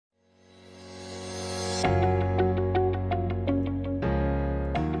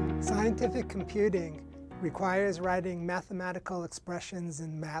Scientific computing requires writing mathematical expressions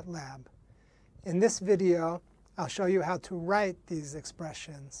in MATLAB. In this video, I'll show you how to write these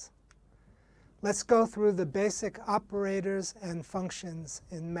expressions. Let's go through the basic operators and functions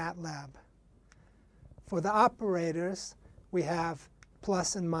in MATLAB. For the operators, we have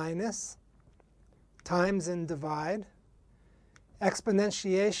plus and minus, times and divide.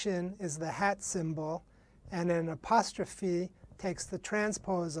 Exponentiation is the hat symbol, and an apostrophe takes the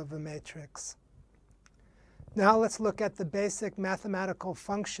transpose of a matrix. Now let's look at the basic mathematical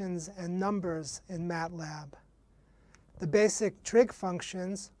functions and numbers in MATLAB. The basic trig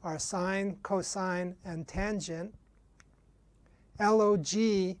functions are sine, cosine, and tangent, log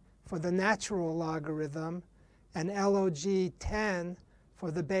for the natural logarithm, and log 10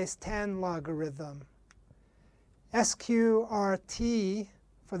 for the base 10 logarithm, sqrt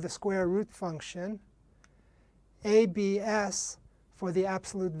for the square root function, abs for the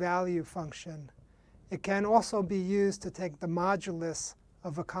absolute value function. It can also be used to take the modulus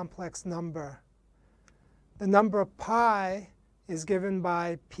of a complex number. The number pi is given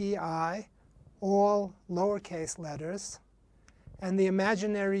by pi, all lowercase letters, and the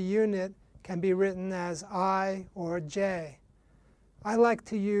imaginary unit can be written as I or j. I like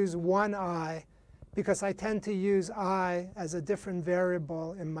to use 1i because I tend to use I as a different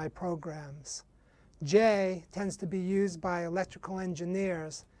variable in my programs. J tends to be used by electrical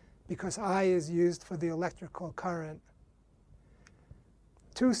engineers because I is used for the electrical current.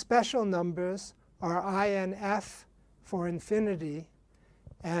 Two special numbers are INF for infinity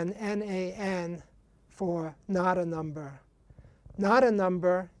and NaN for not a number. Not a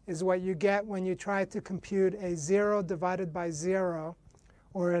number is what you get when you try to compute a 0 divided by 0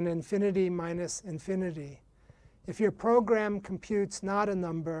 or an infinity minus infinity. If your program computes not a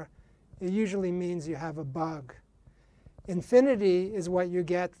number, it usually means you have a bug. Infinity is what you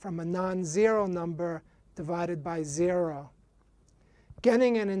get from a non-zero number divided by 0.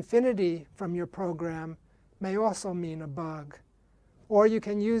 Getting an infinity from your program may also mean a bug. Or you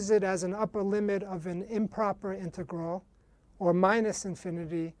can use it as an upper limit of an improper integral, or minus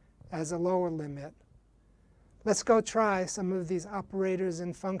infinity as a lower limit. Let's go try some of these operators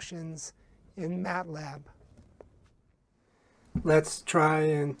and functions in MATLAB. Let's try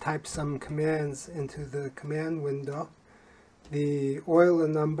and type some commands into the command window. The Euler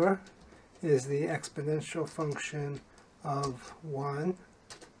number is the exponential function of 1,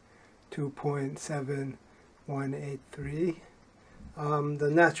 2.7183. The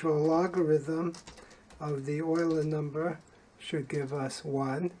natural logarithm of the Euler number should give us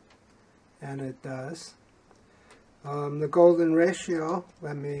 1, and it does. The golden ratio,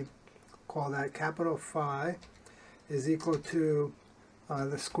 let me call that capital Phi, is equal to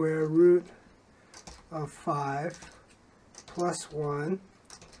the square root of 5 plus 1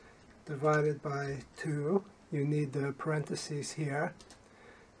 divided by 2. You need the parentheses here.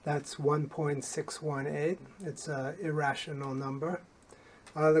 That's 1.618. It's an irrational number.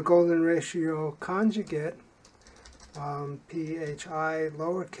 The golden ratio conjugate, PHI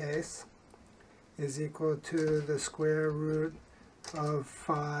lowercase, is equal to the square root of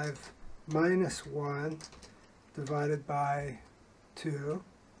 5 minus 1 divided by 2,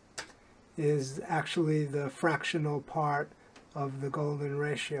 is actually the fractional part of the golden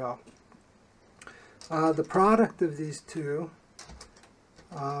ratio. The product of these two,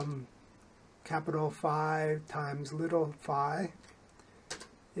 capital Phi times little phi,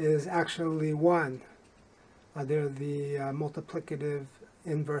 is actually 1. They're the multiplicative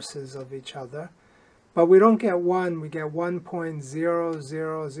inverses of each other. But we don't get 1, we get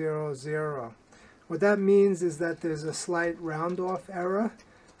 1.0000. What that means is that there's a slight round-off error.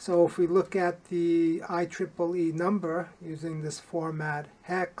 So if we look at the IEEE number using this format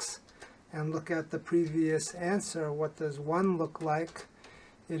hex and look at the previous answer, what does 1 look like?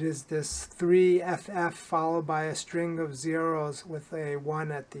 It is this 3FF followed by a string of zeros with a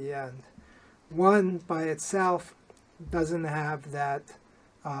 1 at the end. 1 by itself doesn't have that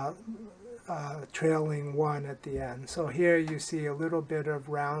trailing 1 at the end. So here you see a little bit of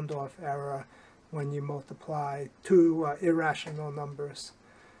round-off error when you multiply two irrational numbers.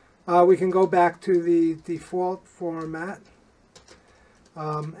 We can go back to the default format.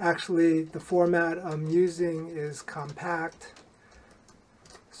 Actually, the format I'm using is compact.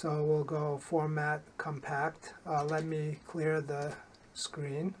 So we'll go format compact. Let me clear the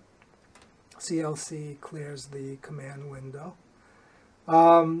screen. CLC clears the command window.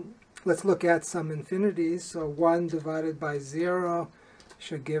 Let's look at some infinities. So 1 divided by 0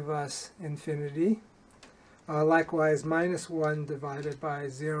 should give us infinity. Likewise, minus 1 divided by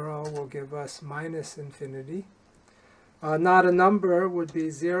 0 will give us minus infinity. Not a number would be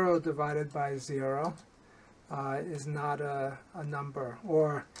 0 divided by 0 is not a number.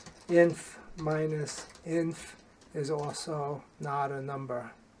 Or inf minus inf is also not a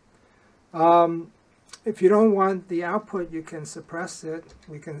number. If you don't want the output, you can suppress it.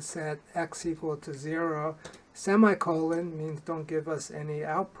 We can set x equal to 0. Semicolon means don't give us any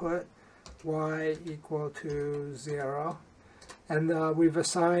output. Y equal to 0. And we've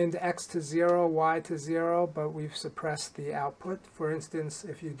assigned x to 0, y to 0, but we've suppressed the output. For instance,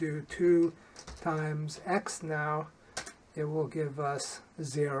 if you do 2 times x now, it will give us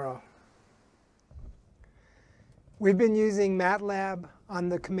 0. We've been using MATLAB on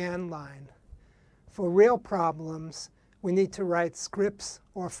the command line. For real problems, we need to write scripts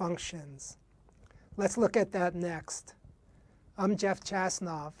or functions. Let's look at that next. I'm Jeff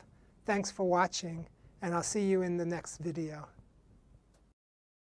Chasnov. Thanks for watching, and I'll see you in the next video.